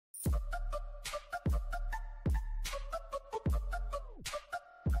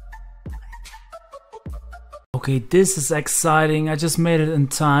Okay, this is exciting. I just made it in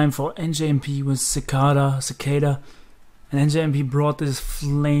time for NJNP with Cicada. And NJNP brought this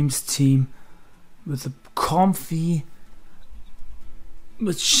Flames team with a comfy,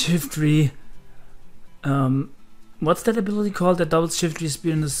 with shift 3. What's that ability called? That double shift 3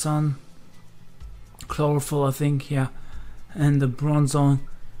 spear in the sun? Chlorophyll, I think, yeah. And the bronze zone.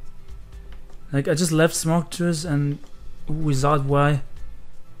 Like, I just left Smogters and without why.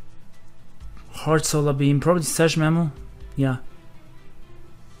 Hard solar beam, probably Sash Memo. Yeah.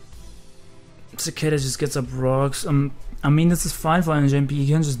 Cicada just gets up rocks. I mean, this is fine for NJNP.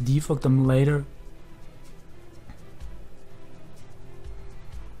 You can just defog them later.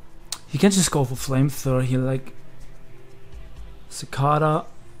 You can just go for flamethrower here. Like, Cicada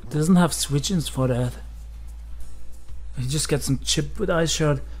doesn't have switch-ins for that. He just gets some chip with Ice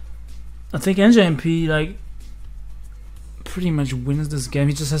Shard. I think NJNP, like, pretty much wins this game.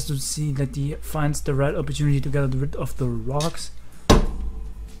 He just has to see that he finds the right opportunity to get rid of the rocks.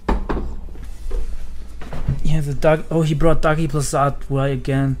 Yeah, the Dog. Oh, he brought Dagi plus Adwai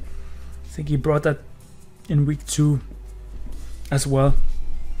again. I think he brought that in week 2 as well.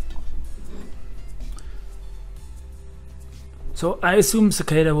 So I assume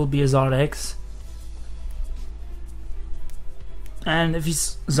Cicada will be a Zardex. And if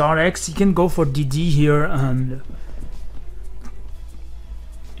he's Zardex, he can go for DD here, and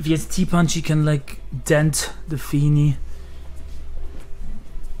if he has T-Punch, he can like dent the Feeny.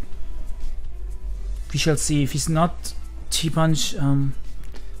 We shall see. If he's not T-Punch, Dragon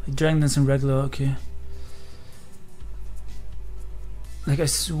Dance in regular, okay. Like, I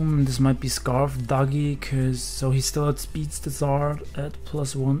assume this might be Scarf Dagi, cause so he still outspeeds the Zard at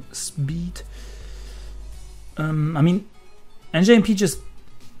 +1 speed. I mean, NJNP just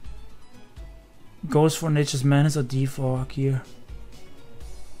goes for Nature's Menace or defog here.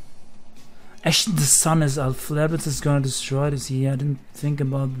 Actually, the sun is out. Flabbits is gonna destroy this here. I didn't think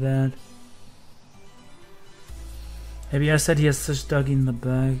about that. Maybe I said he has such Duggy in the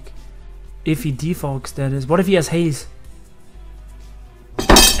bag. If he defogs, that is. What if he has haze?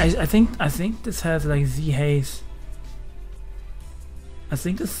 I think this has like the haze. I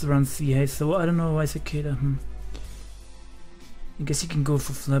think this runs the haze, so I don't know why Cicada. I guess you can go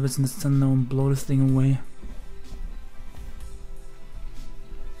for Flabbits in the sun now and blow this thing away.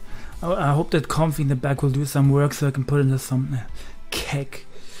 Oh, I hope that Comfy in the back will do some work so I can put in the thumbnail. Keck.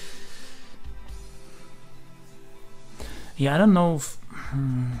 Yeah, I don't know if...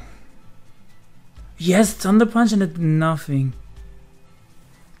 Yes, Thunder Punch and it did nothing.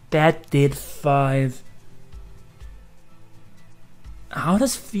 That did 5. How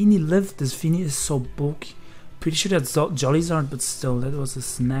does Feeny live this? Feeny is so bulky. Pretty sure that's Jollyzard, but still, that was a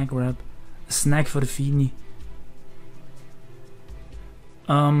snack wrap. A snack for the Feeny.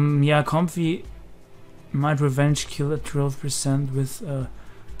 Yeah, Comfy might revenge kill at 12% with a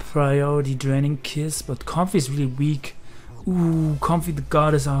priority draining kiss, but Comfy is really weak. Ooh, Comfy the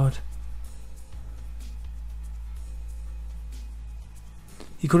god is out.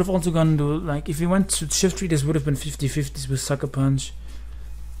 He could have also gone to, like, if he went to shift 3, this would have been 50-50s with Sucker Punch.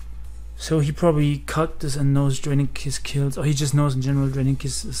 So he probably cut this and knows Draining Kiss kills, or he just knows in general Draining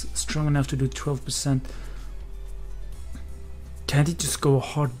Kiss is strong enough to do 12%. Can't he just go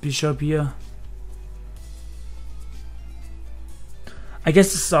hard Bishop here? I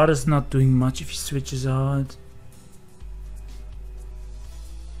guess the start is not doing much if he switches out.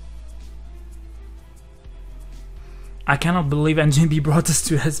 I cannot believe NJNP brought this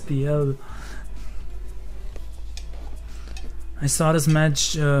to SPL. I saw this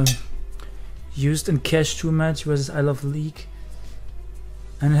match used in Cash 2 match versus I Love League.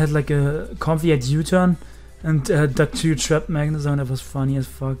 And it had like a Comfy at U-turn and Duck 2 Trap Magnezone. That was funny as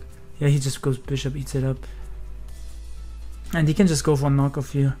fuck. Yeah, he just goes Bishop, eats it up. And he can just go for a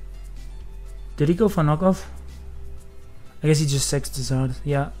knockoff here. Did he go for a knockoff? I guess he just sexed his heart.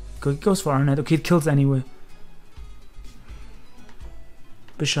 Yeah, he goes for Arnett. Okay, it kills anyway.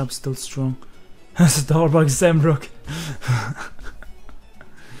 Bishop's still strong. Starbug Samrock.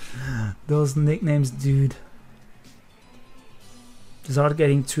 Those nicknames, dude. Zard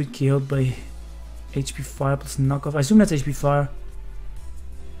getting tweet killed by HP Fire plus knockoff. I assume that's HP Fire.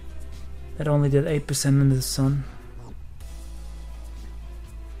 That only did 8% in the sun.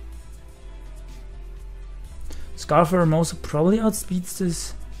 Scarf Hermosa probably outspeeds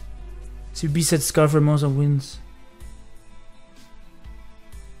this. CB said Scarf Hermosa wins.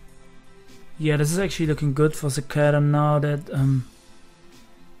 Yeah, this is actually looking good for Cicada now that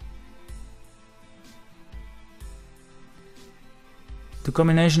the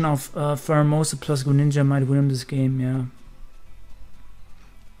combination of Pheromosa plus Greninja might win him this game, yeah.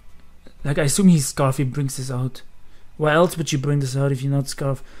 Like, I assume he's Scarf, he brings this out. Why else would you bring this out if you're not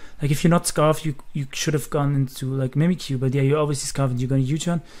Scarf? Like, if you're not Scarf, you should have gone into, like, Mimikyu, but yeah, you're obviously Scarf and you're gonna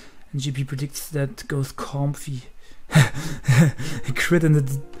U-turn, and GP predicts that goes Comfy. Crit and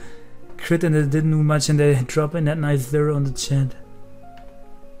it didn't do much, and they drop in that nice 0 on the chat.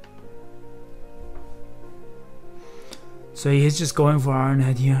 So he's just going for Iron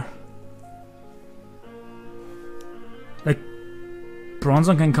Head here. Like,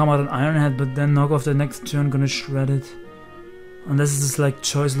 Bronzong can come out on Iron Head, but then knock off the next turn, gonna shred it. Unless it's like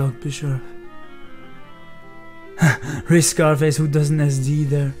Choice Lock Bishop. Ray Scarface, who doesn't SD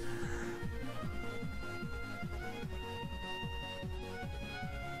there?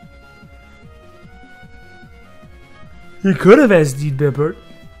 He could have SD'd Bibbert.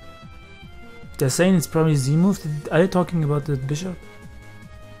 They're saying it's probably Z move. Are you talking about the Bishop?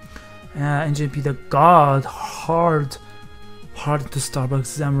 Yeah, NJNP the god. Hard to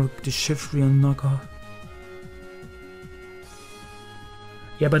Starbucks. Zamrock, the shift re and knockoff.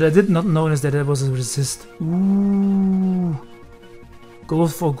 Yeah, but I did not notice that there was a resist. Ooh.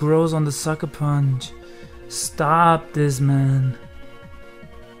 Goes for Grows on the Sucker Punch. Stop this, man.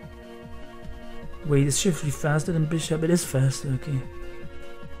 Wait, is shift re faster than Bishop? It is faster, okay.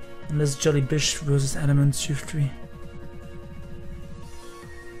 Unless Jolly Bish versus Adamant shift re.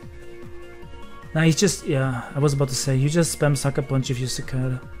 Nah, he's just, yeah, I was about to say, you just spam Sucker Punch if you're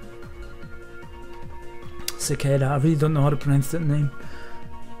Cicada. Cicada, I really don't know how to pronounce that name.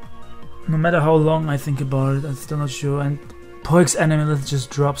 No matter how long I think about it, I'm still not sure. And Poix Animalith just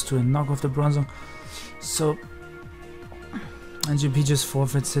drops to a knock off the Bronzong. So, NJP just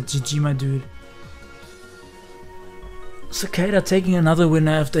forfeits it. GG, my dude. Cicada taking another win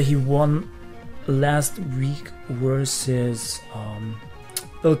after he won last week versus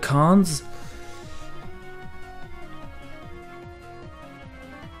Ilkans.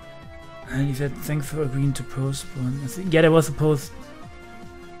 And he said, thanks for agreeing to postpone. I think, yeah, they were supposed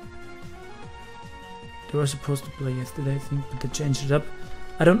to play yesterday, I think, but they changed it up.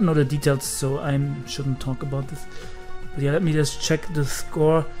 I don't know the details, so I shouldn't talk about this. But yeah, let me just check the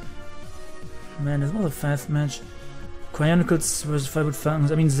score. Man, this was a fast match. Cryonicles versus Firewood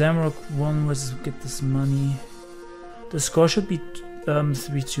Falcons. I mean, Zamrock won versus Get This Money. The score should be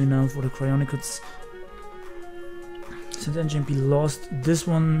 3-2 now for the Cryonicles. Since NJNP lost this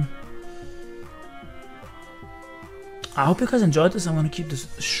one. I hope you guys enjoyed this. I'm gonna keep this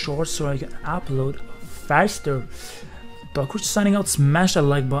short so I can upload faster. Dokkerich signing out. Smash that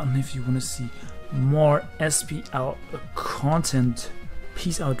like button if you want to see more SPL content.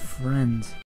 Peace out, friends.